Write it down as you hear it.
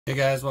Hey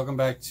guys, welcome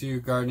back to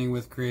Gardening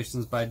with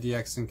Creations by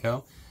DX &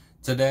 Co.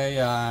 Today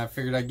I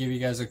figured I'd give you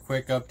guys a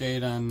quick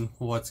update on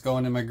what's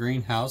going in my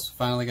greenhouse.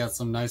 Finally got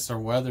some nicer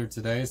weather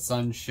today,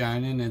 sun's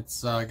shining,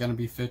 it's going to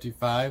be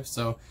 55,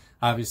 so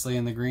obviously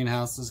in the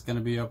greenhouse it's going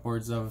to be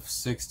upwards of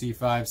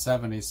 65,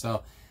 70,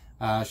 so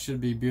should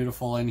be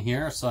beautiful in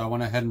here. So I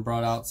went ahead and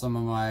brought out some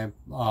of my,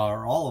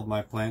 or all of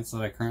my plants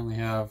that I currently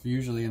have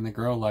usually in the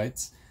grow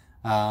lights.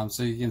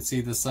 So you can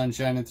see the sun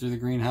shining through the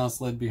greenhouse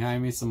lid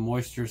behind me, some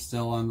moisture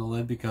still on the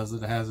lid because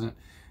it hasn't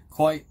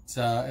quite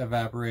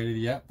evaporated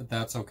yet, but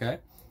that's okay.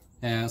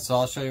 And so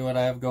I'll show you what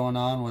I have going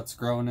on, what's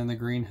growing in the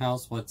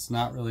greenhouse, what's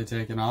not really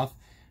taken off.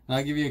 And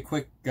I'll give you a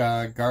quick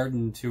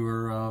garden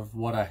tour of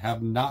what I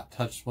have not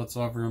touched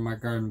whatsoever in my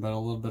garden, but a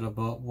little bit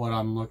about what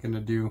I'm looking to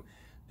do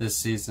this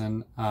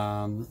season.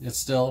 It's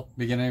still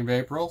beginning of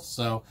April,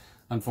 so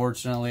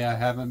unfortunately, I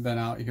haven't been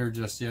out here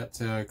just yet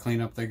to clean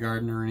up the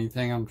garden or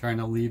anything. I'm trying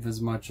to leave as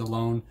much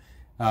alone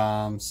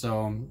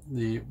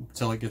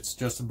till it gets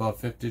just above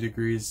 50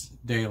 degrees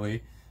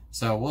daily.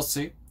 So we'll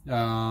see.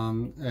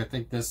 I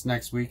think this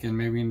next week and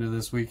maybe into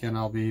this weekend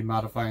I'll be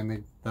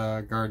modifying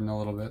the garden a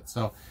little bit.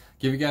 So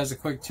give you guys a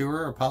quick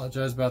tour.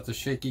 Apologize about the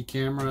shaky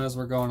camera as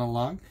we're going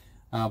along.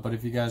 But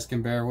if you guys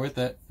can bear with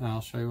it,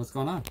 I'll show you what's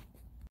going on.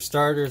 For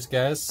starters,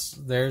 guys,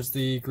 there's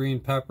the green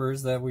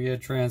peppers that we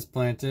had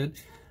transplanted.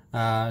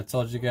 I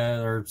told you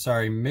guys, or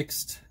sorry,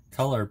 mixed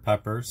color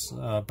peppers,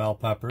 bell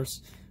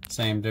peppers.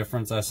 Same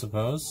difference, I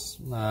suppose,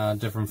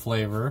 different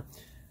flavor.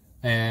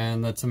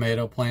 And the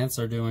tomato plants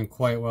are doing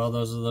quite well.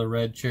 Those are the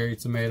red cherry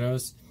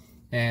tomatoes.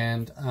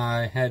 And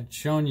I had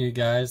shown you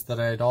guys that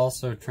I had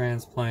also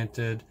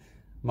transplanted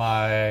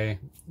my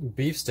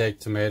beefsteak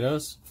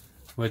tomatoes,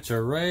 which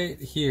are right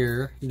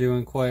here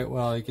doing quite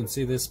well. You can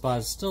see this spot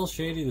is still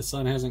shady. The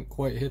sun hasn't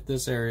quite hit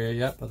this area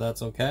yet, but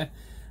that's okay.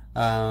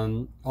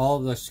 All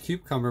of the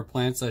cucumber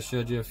plants I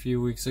showed you a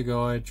few weeks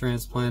ago I had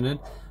transplanted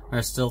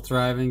are still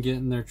thriving,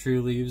 getting their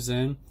true leaves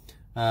in.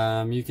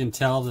 You can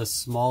tell the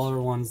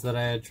smaller ones that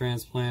I had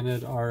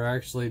transplanted are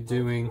actually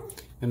doing,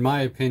 in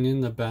my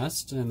opinion, the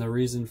best, and the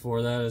reason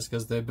for that is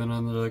because they've been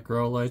under the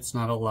grow lights,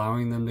 not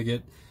allowing them to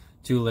get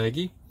too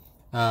leggy.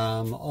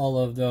 All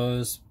of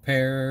those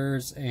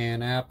pears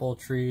and apple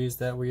trees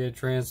that we had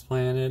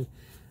transplanted,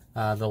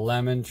 the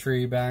lemon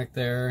tree back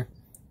there,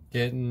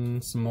 getting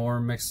some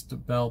more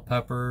mixed bell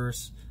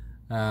peppers,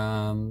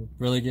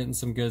 really getting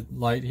some good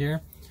light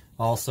here.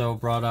 Also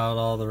brought out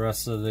all the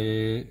rest of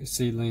the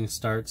seedling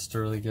starts to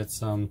really get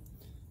some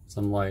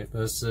light.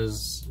 This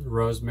is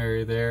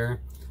rosemary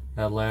there,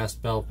 that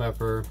last bell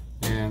pepper,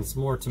 and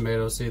some more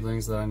tomato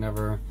seedlings that I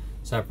never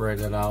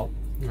separated out.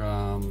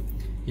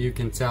 You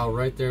can tell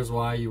right there's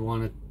why you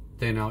want to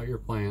thin out your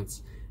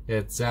plants.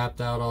 It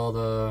zapped out all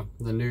the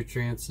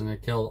nutrients and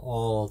it killed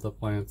all the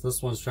plants.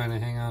 This one's trying to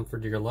hang on for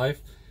dear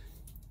life.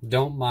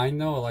 Don't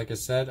mind though, like I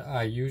said,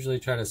 I usually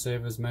try to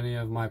save as many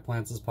of my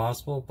plants as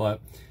possible,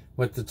 but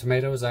with the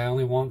tomatoes I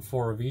only want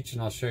 4 of each,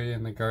 and I'll show you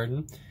in the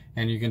garden.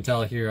 And you can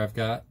tell here I've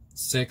got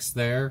 6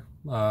 there,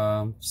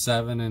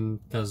 7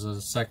 and because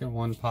the second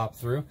one popped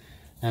through,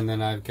 and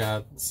then I've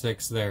got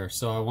 6 there.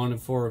 So I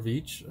wanted 4 of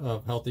each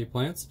of healthy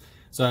plants,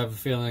 so I have a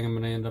feeling I'm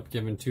going to end up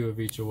giving 2 of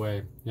each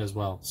away as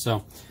well.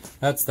 So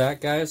that's that,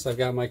 guys. I've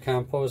got my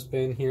compost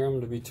bin here I'm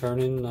going to be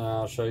turning.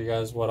 I'll show you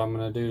guys what I'm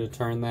going to do to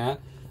turn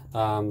that.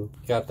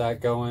 Got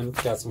that going,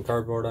 got some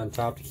cardboard on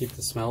top to keep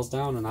the smells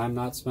down, and I'm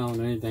not smelling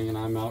anything, and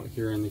I'm out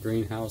here in the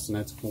greenhouse and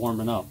it's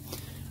warming up.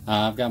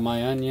 I've got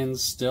my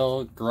onions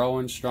still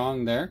growing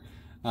strong there.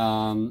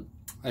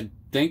 I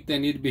think they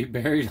need to be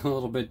buried a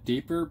little bit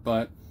deeper,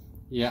 but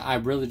yeah, I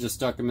really just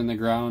stuck them in the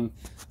ground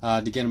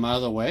to get them out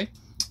of the way.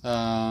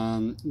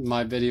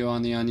 My video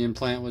on the onion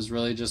plant was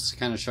really just to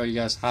kind of show you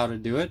guys how to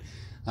do it.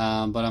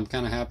 But I'm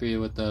kind of happy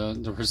with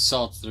the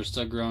results. They're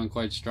still growing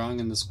quite strong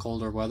in this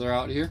colder weather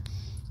out here.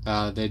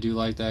 They do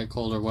like that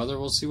colder weather.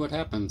 We'll see what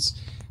happens.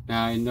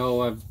 Now I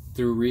know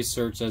through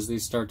research, as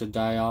these start to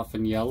die off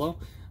and yellow,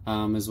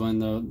 is when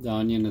the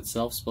onion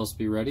itself is supposed to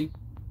be ready.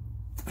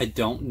 I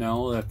don't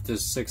know if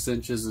this 6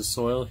 inches of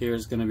soil here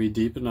is going to be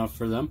deep enough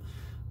for them.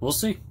 We'll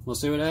see. We'll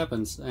see what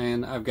happens.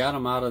 And I've got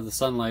them out of the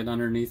sunlight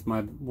underneath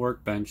my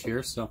workbench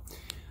here. So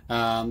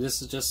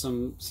this is just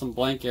some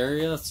blank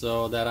area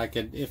so that I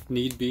could, if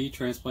need be,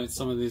 transplant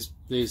some of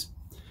these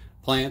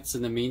plants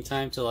in the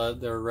meantime till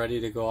they're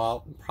ready to go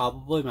out.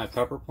 Probably my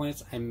pepper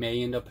plants I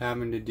may end up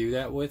having to do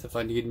that with if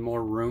I need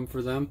more room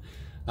for them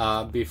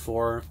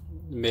before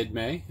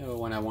mid-May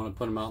when I want to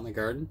put them out in the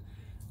garden.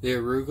 The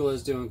arugula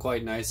is doing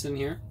quite nice in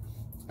here.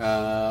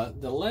 The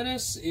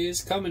lettuce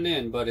is coming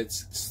in, but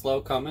it's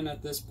slow coming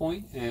at this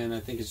point, and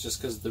I think it's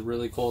just because of the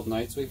really cold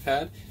nights we've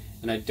had,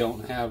 and I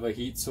don't have a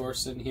heat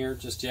source in here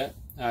just yet.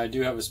 I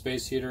do have a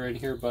space heater in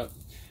here, but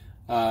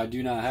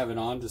do not have it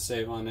on to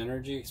save on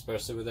energy,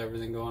 especially with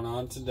everything going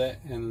on today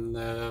in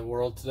the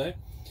world today.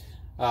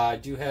 I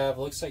do have,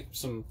 looks like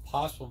some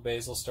possible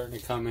basil starting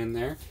to come in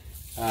there,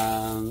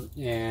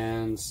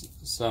 and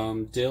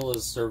some dill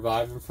is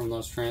surviving from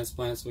those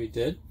transplants we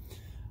did.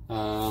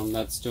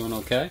 That's doing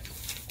okay.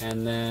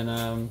 And then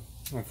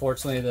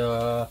unfortunately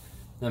the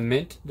The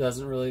mint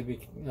doesn't really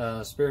be,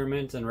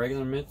 spearmint and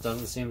regular mint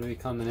doesn't seem to be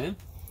coming in.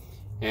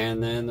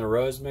 And then the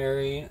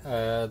rosemary,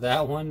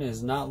 that one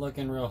is not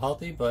looking real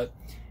healthy, but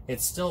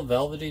it's still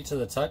velvety to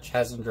the touch,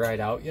 hasn't dried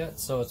out yet,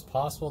 so it's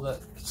possible that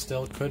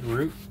still could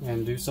root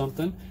and do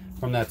something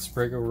from that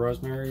sprig of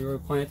rosemary we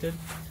planted.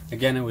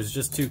 Again, it was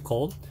just too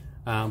cold,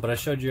 but I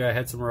showed you I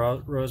had some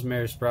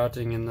rosemary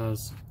sprouting in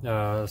those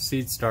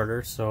seed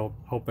starters, so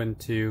hoping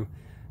to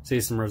see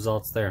some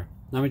results there.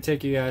 Let me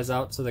take you guys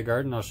out to the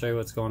garden. I'll show you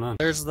what's going on.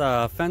 There's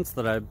the fence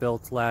that I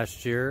built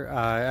last year.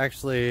 I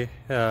actually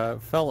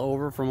fell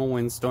over from a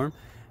windstorm,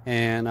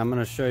 and I'm going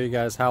to show you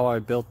guys how I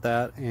built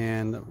that,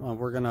 and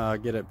we're going to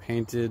get it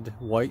painted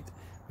white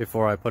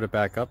before I put it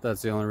back up.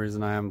 That's the only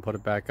reason I haven't put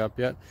it back up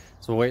yet.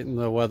 So waiting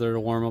the weather to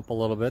warm up a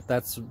little bit.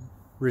 That's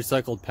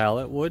recycled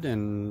pallet wood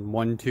and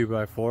 1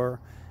 2x4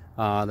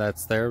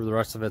 that's there. The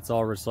rest of it's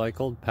all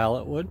recycled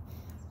pallet wood.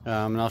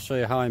 And I'll show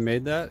you how I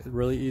made that.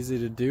 Really easy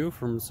to do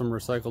from some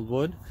recycled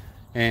wood.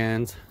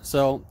 And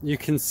so you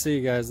can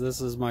see, guys,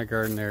 this is my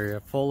garden area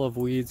full of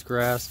weeds,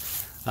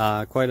 grass,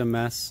 quite a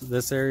mess.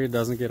 This area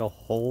doesn't get a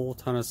whole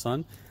ton of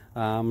sun.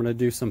 I'm gonna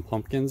do some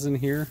pumpkins in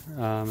here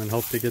and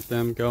hope to get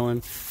them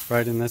going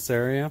right in this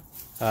area.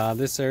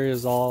 This area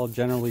is all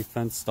generally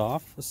fenced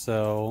off,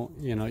 so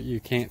you know you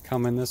can't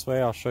come in this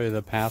way. I'll show you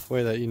the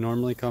pathway that you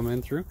normally come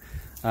in through.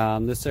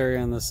 This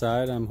area on the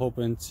side, I'm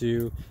hoping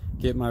to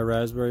get my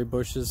raspberry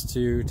bushes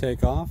to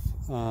take off.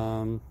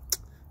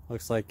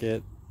 Looks like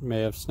it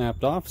may have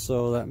snapped off,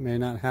 so that may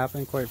not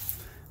happen quite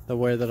the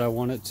way that I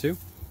want it to.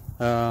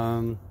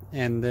 And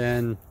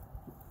then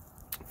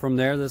from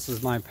there, this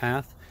is my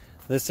path.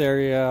 This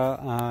area,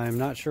 I'm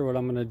not sure what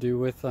I'm going to do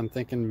with. I'm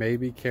thinking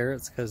maybe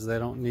carrots, because they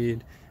don't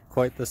need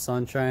quite the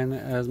sunshine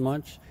as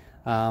much.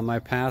 My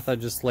path I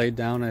just laid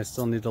down. I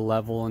still need to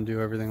level and do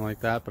everything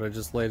like that, but I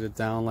just laid it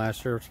down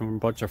last year from a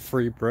bunch of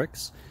free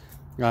bricks.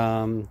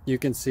 You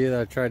can see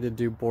that I tried to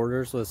do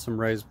borders with some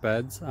raised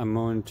beds. I'm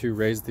going to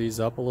raise these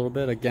up a little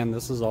bit. Again,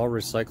 this is all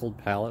recycled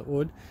pallet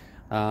wood.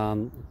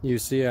 You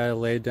see I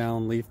laid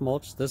down leaf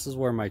mulch. This is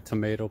where my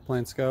tomato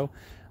plants go.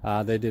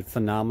 They did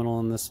phenomenal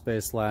in this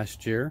space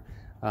last year,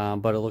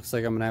 but it looks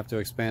like I'm gonna have to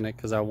expand it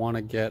because I want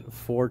to get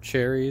 4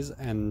 cherries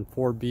and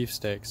 4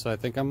 beefsteaks. So I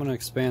think I'm gonna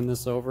expand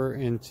this over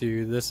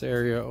into this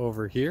area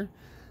over here,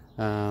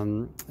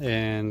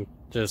 and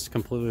just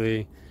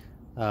completely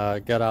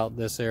gut out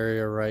this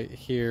area right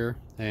here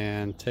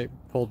and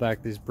pull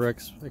back these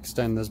bricks,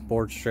 extend this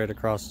board straight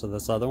across to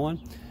this other one.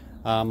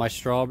 My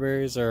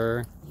strawberries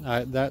are,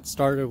 that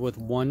started with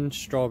 1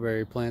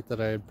 strawberry plant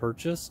that I had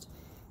purchased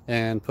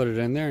and put it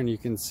in there, and you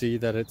can see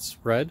that it's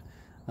spread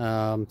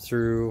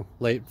through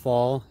late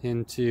fall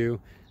into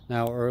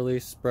now early,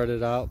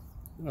 spread out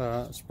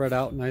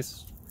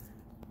nice,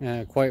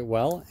 quite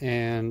well.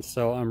 And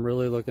so I'm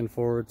really looking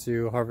forward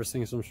to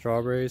harvesting some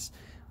strawberries,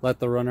 let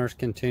the runners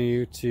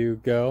continue to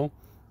go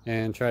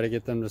and try to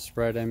get them to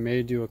spread. I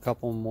may do a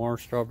couple more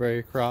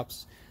strawberry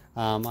crops.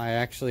 I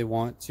actually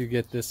want to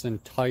get this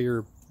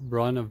entire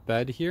run of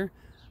bed here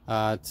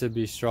to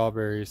be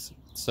strawberries.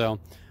 So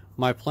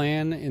my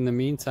plan in the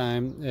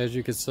meantime, as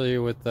you can see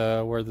with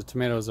where the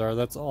tomatoes are,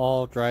 that's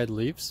all dried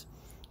leaves.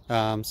 So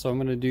I'm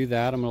going to do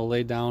that. I'm going to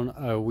lay down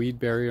a weed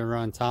barrier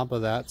on top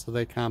of that so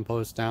they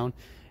compost down,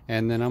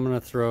 and then I'm going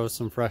to throw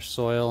some fresh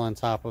soil on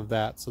top of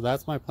that. So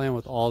that's my plan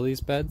with all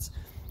these beds.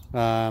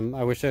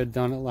 I wish I had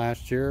done it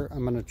last year.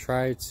 I'm going to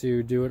try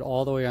to do it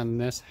all the way on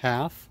this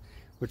half,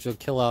 which will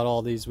kill out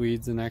all these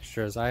weeds and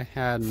extras. I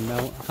had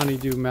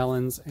honeydew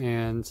melons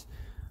and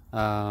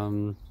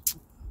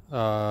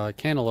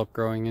cantaloupe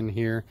growing in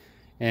here,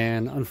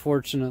 and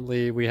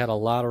unfortunately we had a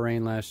lot of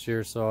rain last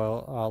year,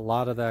 so a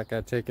lot of that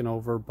got taken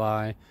over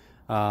by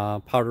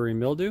powdery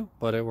mildew,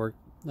 but it worked,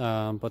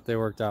 but they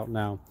worked out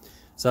now.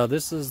 So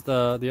this is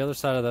the other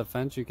side of that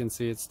fence. You can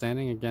see it's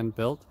standing, again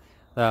built.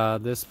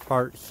 This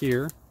part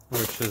here,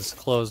 which is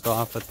closed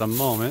off at the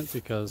moment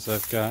because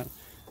I've got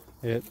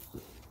it,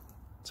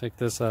 take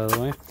this out of the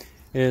way,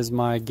 is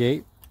my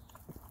gate.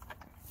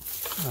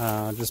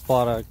 Just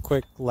bought a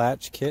quick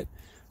latch kit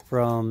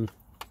from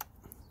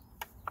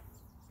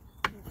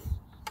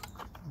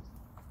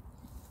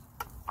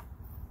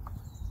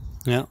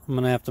I'm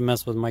gonna have to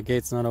mess with my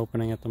gate's not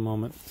opening at the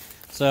moment.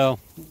 So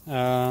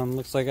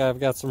looks like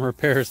I've got some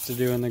repairs to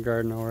do in the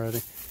garden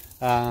already,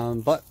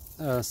 but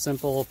a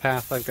simple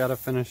path I've got to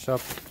finish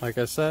up. Like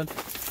I said,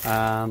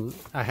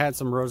 I had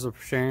some rows of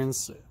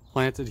Sharons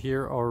planted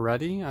here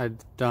already. I've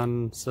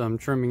done some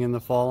trimming in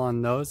the fall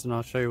on those, and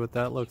I'll show you what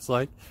that looks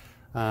like.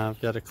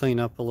 I've got to clean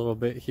up a little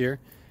bit here,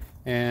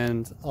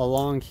 and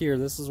along here,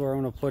 this is where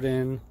I'm going to put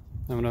in,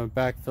 I'm going to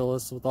backfill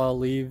this with all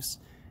leaves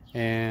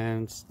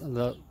and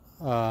the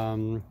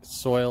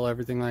soil,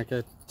 everything like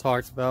I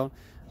talked about.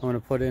 I'm going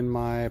to put in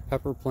my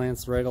pepper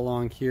plants right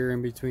along here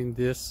in between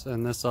this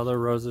and this other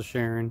Rosa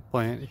Sharon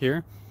plant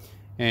here.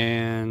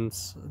 And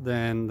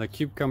then the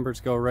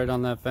cucumbers go right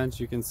on that fence.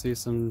 You can see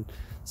some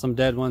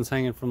dead ones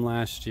hanging from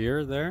last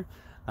year there.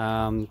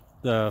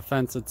 The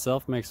fence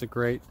itself makes a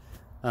great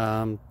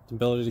the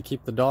ability to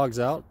keep the dogs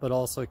out, but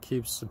also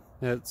keeps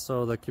it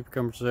so the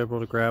cucumbers are able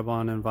to grab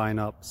on and vine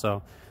up.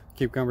 So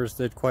cucumbers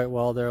did quite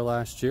well there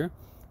last year,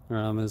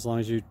 as long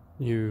as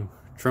you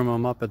trim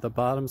them up at the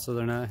bottom so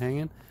they're not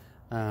hanging.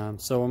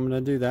 So I'm going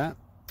to do that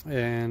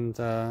and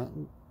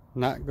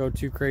not go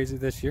too crazy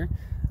this year,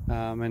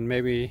 and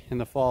maybe in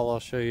the fall I'll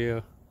show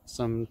you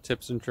some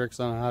tips and tricks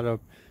on how to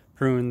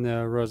prune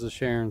the Rose of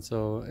Sharon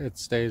so it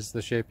stays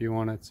the shape you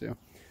want it to.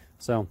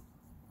 So,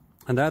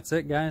 and that's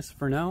it, guys,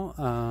 for now.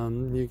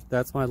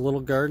 That's my little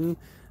garden,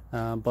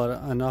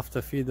 but enough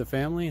to feed the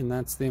family, and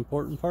that's the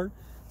important part.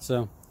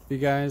 So if you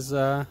guys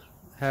have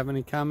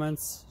any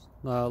comments,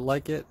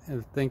 like it,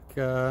 and think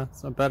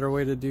it's a better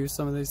way to do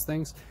some of these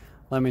things,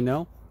 let me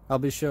know. I'll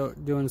be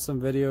doing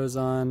some videos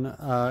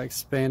on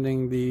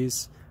expanding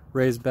these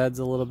raised beds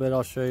a little bit.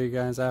 I'll show you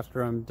guys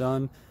after I'm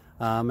done,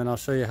 and I'll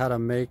show you how to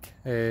make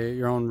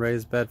your own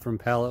raised bed from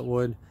pallet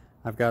wood.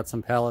 I've got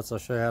some pallets. I'll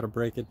show you how to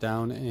break it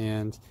down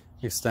and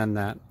extend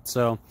that.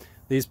 So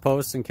these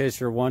posts, in case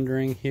you're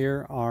wondering,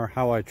 here are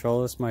how I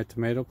trellis my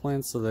tomato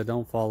plants so they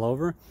don't fall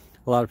over.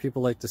 A lot of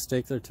people like to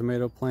stake their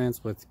tomato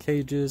plants with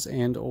cages,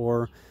 and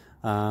or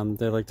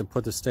they like to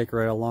put the stake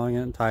right along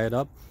it and tie it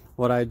up.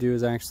 What I do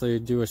is actually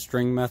do a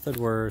string method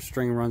where a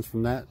string runs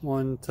from that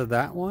one to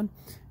that one,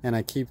 and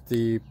I keep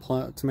the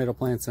tomato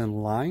plants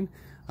in line.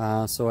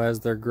 So as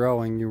they're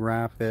growing, you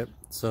wrap it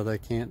so they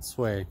can't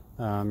sway.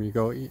 You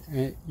go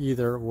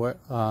either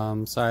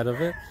side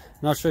of it,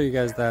 and I'll show you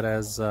guys that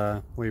as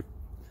we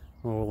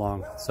move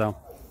along. So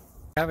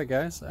have it,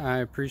 guys. I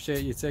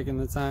appreciate you taking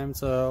the time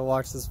to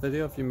watch this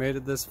video if you made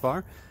it this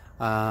far.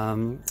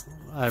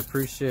 I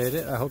appreciate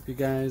it. I hope you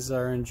guys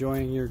are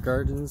enjoying your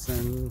gardens,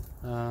 and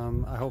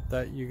I hope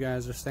that you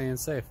guys are staying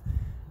safe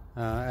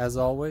as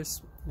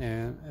always.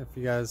 And if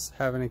you guys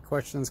have any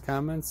questions,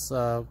 comments,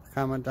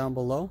 comment down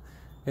below.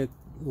 Hit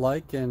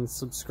like and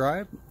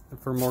subscribe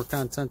for more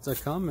content to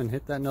come, and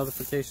hit that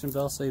notification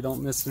bell so you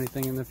don't miss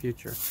anything in the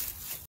future.